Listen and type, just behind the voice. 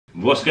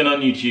What's going on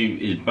YouTube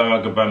is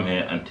Bandwagon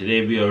here, and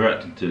today we are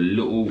reacting to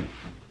Lil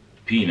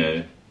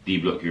Pino,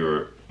 D-Block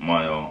Europe,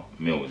 Mya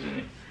Mills,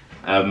 innit?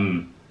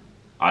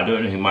 I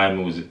don't know who Mya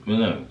Mills is. Well,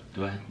 no,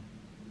 do I?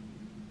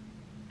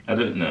 I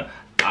don't know.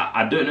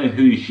 I don't know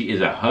who she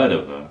is. I heard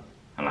of her,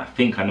 and I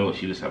think I know what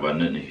she looks like, but I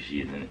don't know who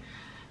she is,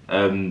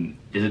 innit?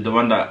 Is it the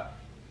one that,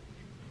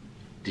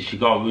 did she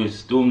go out with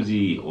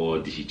Stormzy, or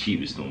did she cheat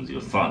with Stormzy,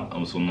 or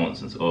some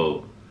nonsense,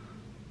 or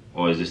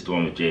is this the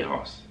one with J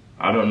House?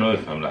 I don't know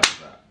if I'm like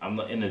that. I'm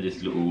not into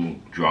this little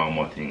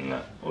drama thing,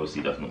 like,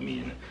 obviously that's not me,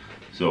 innit?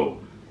 So,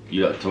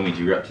 you like told me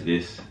to react to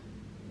this,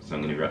 so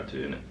I'm gonna react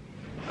to it, innit?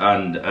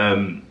 And,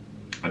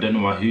 I don't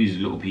know who's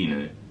Lil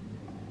Pino.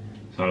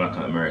 Sound like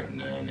an American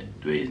guy, innit?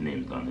 The way his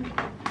name's done,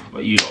 innit?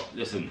 But you lot,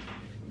 listen.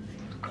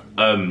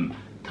 Tell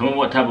me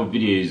what type of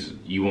videos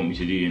you want me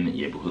to do, innit?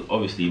 Yeah, because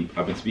obviously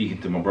I've been speaking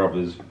to my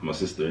brothers, my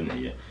sister,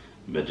 innit? Yeah,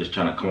 but just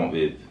trying to come up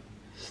with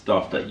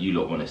stuff that you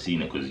lot want to see,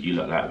 innit? Because you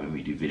lot like when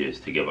we do videos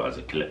together as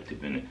a collective,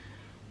 innit?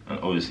 And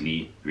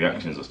obviously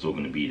reactions are still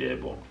going to be there,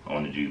 but I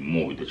want to do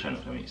more with the channel,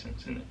 if that makes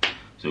sense, innit?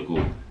 So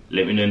cool.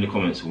 Let me know in the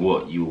comments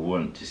what you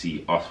want to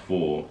see us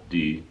four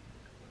do,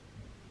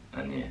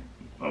 and yeah,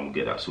 I'll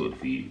get that sorted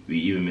for you. We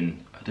even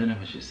been, I don't know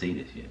if I should say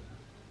this yet.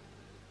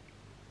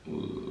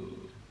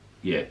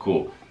 Yeah,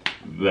 cool.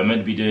 We're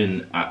meant to be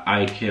doing an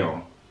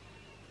IKEA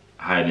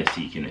hide and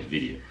seek in it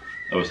video.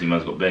 Obviously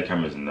man's got bare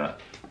cameras and that,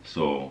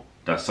 so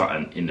that's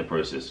something in the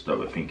process that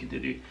we're thinking to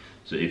do.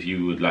 So if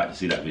you would like to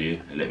see that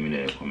video, let me know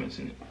in the comments,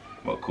 innit?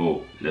 But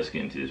cool, let's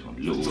get into this one.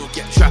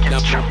 Get trapped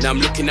now I'm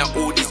looking at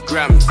all these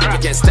grams.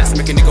 Again stats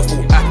make a nigga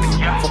fall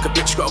happy. Fuck a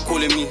bitch got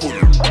calling me.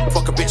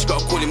 Fuck a bitch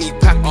got calling me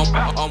pack.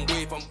 I'm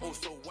wave, I'm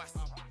also west.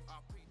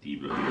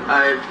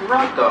 I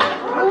rock up. I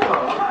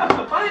have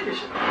to find this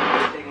shit.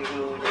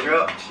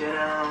 Drops, you know what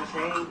I'm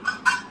saying?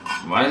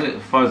 Why is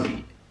it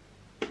fuzzy?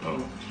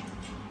 Oh.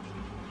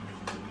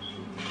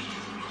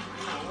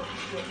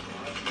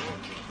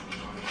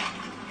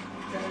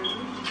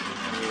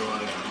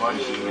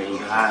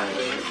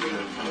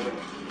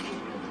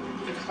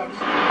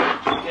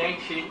 Gang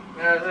shit.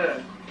 How's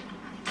that?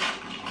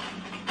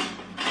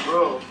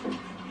 Bro.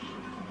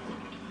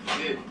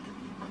 Shit.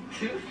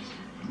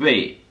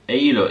 Wait, hey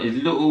you lot, is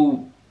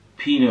Lil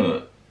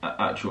Pino an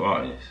actual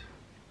artist?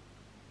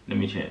 Let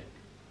me check.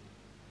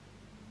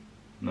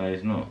 No,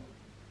 he's not.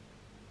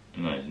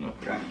 No, he's not.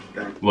 Gang.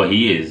 Well,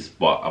 he is,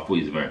 but I thought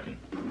he's American.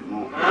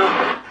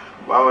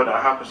 Why would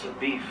I have some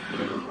beef?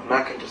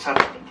 I can just have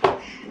to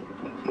push.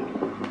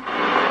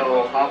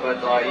 Oh, Papa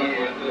thought you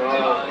didn't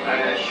know.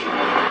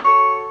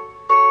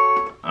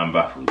 I'm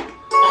baffled.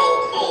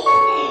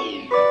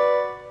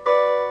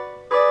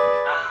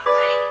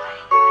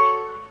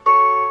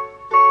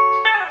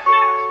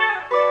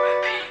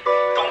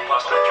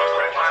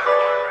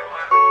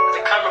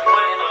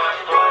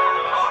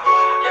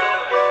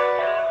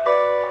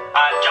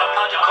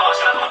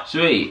 So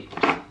wait,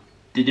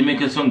 did you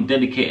make a song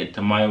dedicated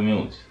to Mya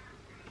Mills?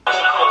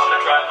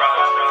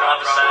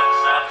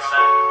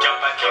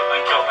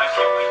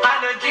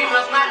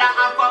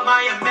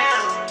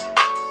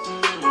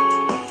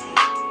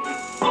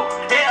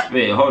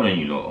 Wait, hold on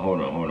you lot,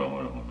 hold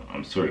on.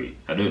 I'm sorry,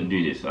 I don't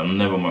do this. I'm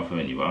never on my phone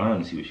anymore. I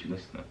don't see what she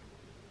listens to.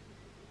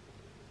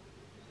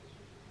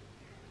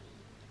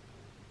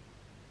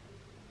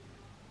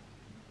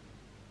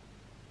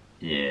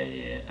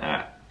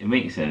 Yeah, it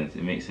makes sense,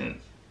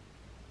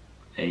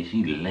 Hey,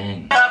 she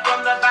lame.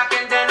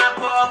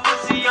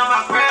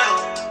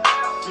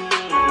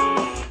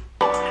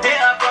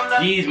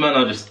 These men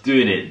are just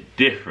doing it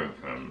different,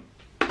 fam.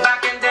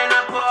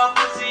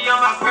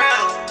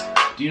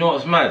 Do you know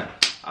what's mad?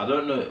 I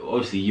don't know,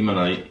 obviously you man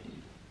are,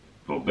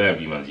 well, bare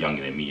of you man's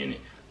younger than me, innit?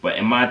 But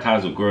in my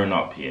times of growing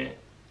up here,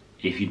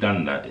 if you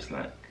done that, it's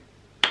like,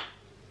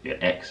 you're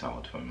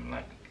exiled from,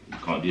 like, you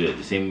can't do it.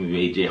 The same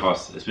with J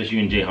House, especially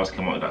when J House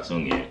came out with that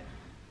song, yeah.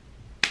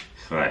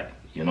 It's like,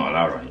 you're not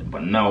allowed, right?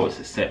 But now it's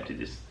accepted.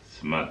 It's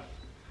mad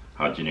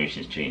how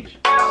generations change.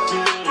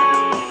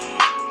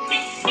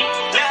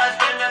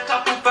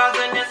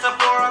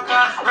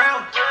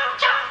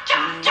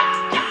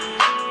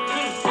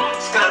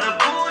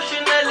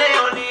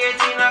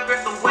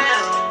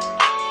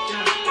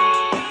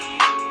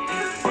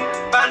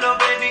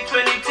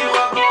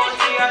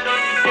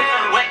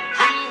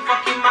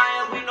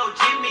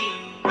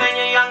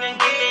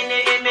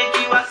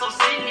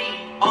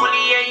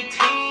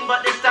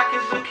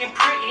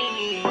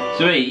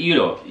 So wait, you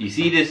lot, you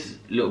see this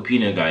Lil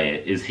Pino guy here,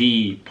 is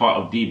he part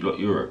of D-Block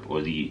Europe, or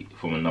is he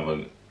from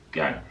another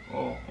gang,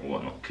 or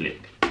whatnot,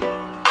 clique?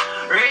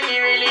 Really,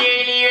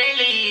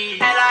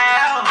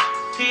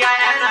 L-I-L-P-I-N-O.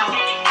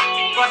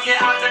 Bust it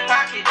out the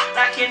package,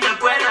 back in the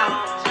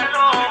bueno.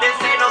 This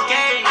ain't no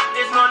game,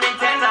 it's no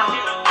Nintendo.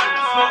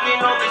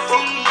 Smoking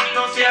overseas,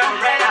 no Sierra.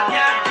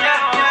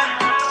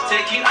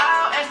 Take you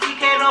out,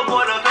 SDK, no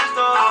border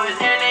pesto. I was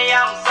NA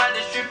outside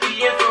the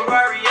strippy in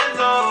Ferrari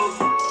Enzo.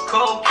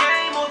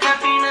 Cocaine, more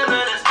caffeine than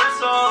an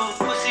espresso.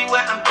 Pussy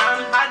wet, I'm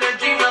done. I had a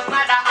dream last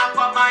night that I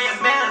caught Mya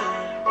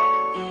Mills.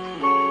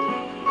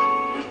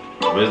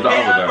 Where's the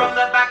other guy? From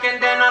the back and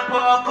then I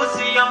put a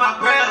pussy on my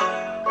grill.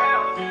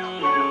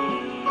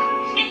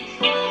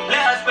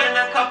 Let her spend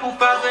a couple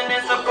thousand in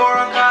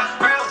Sephora cars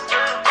grill.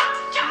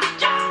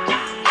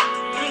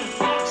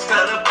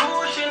 Skirt a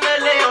push in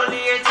LA, only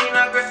 18,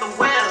 I grip the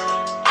wheel.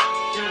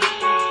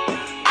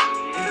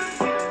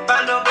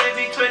 Bando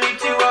baby 22,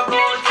 I go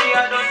see,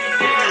 I don't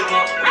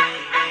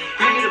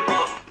need the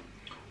book.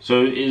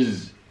 So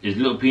is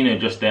Lil Pino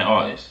just their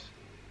artist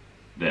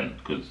then?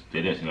 Because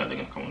they don't seem like they're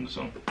gonna come on the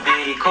song.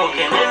 Be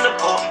cooking in the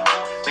pot,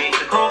 make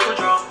the cocoa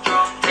drop.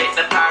 Take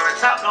the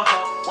pirates out the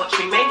hot, watch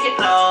me make it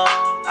low.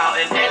 Out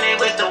in LA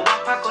with the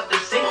wap, I got the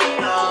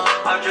sinking low.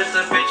 I'll dress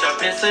a bitch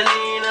up in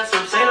Celine and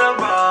some Saint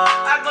Laurent.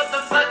 I got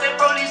the flood, they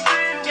probably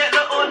soon get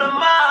the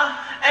Audemars.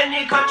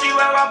 Any country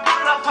where I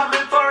pull up, I'm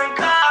in foreign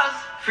cars.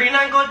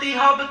 39 got the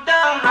harbor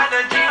down. Had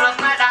a dream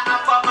last night that I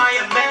bought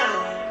Mya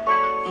Mills.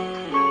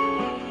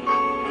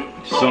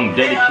 Song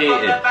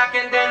dedicated. Yeah, I back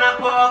and then I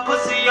put a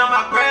pussy on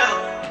my grill.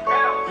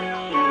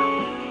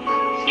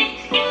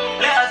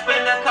 Let her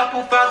spend a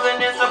couple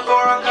thousand in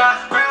Sephora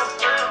cars grill.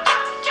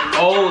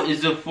 Oh,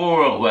 is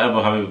Sephora,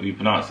 whatever, however you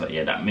pronounce that,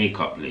 yeah, that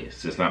makeup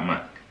place, just like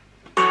Mac.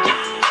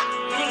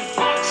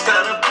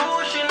 Skirt a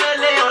push in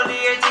LA, only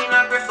 18,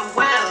 I grip the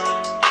wheel.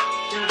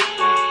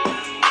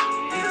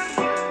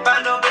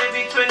 Bando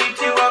baby 22,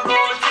 I go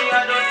see, I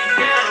don't need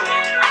deal.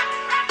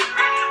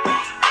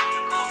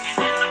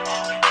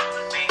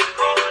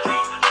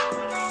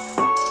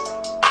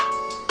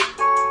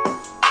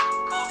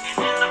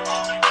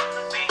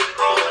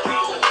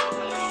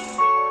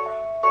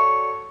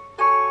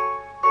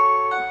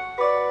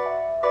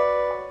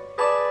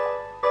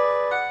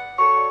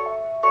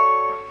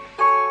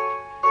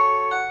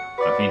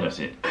 I think that's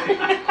it.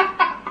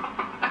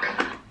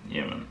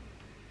 Yeah, man.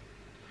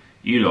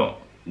 You lot,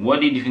 what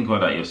did you think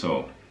about that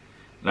yourself?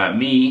 Like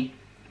me,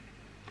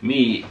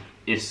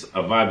 it's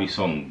a vibey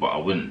song, but I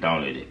wouldn't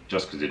download it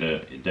just because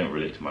it don't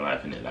relate to my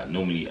life, innit? Like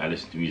normally I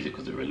listen to music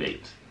because it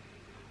relates,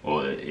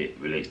 or it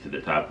relates to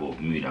the type of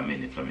mood I'm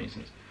in, if that makes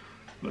sense.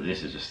 But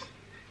this is just,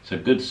 it's a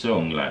good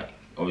song. Like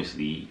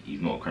obviously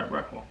he's not a crap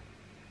rapper,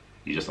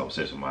 he's just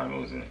obsessed with Mya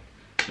Mills, innit?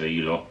 So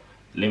you lot,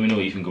 let me know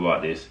what you think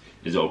about this.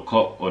 Is it a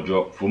cop or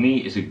drop? For me,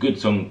 it's a good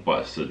song,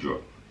 but it's a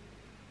drop.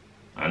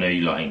 I know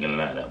you lot ain't gonna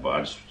like that, but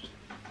I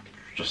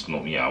just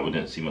not me. I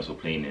wouldn't see myself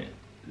playing it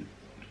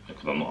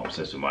because I'm not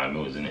obsessed with Mya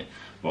Mills, innit?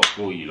 But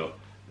for you lot,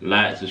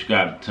 like,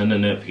 subscribe, turn the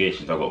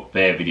notifications. I've got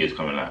bare videos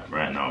coming out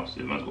right now,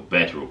 so man's got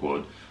bare to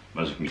record.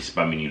 Man's gonna be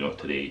spamming you lot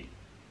today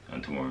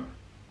and tomorrow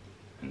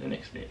and the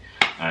next day.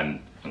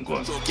 And go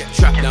on. Get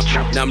trapped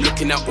now I'm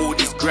looking at all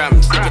these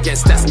grams. Again,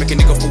 stats make a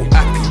nigga feel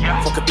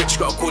happy. Fuck a bitch,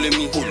 got calling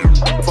me.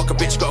 Fuck a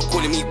bitch, got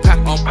calling me pack.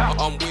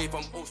 I'm wave,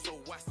 I'm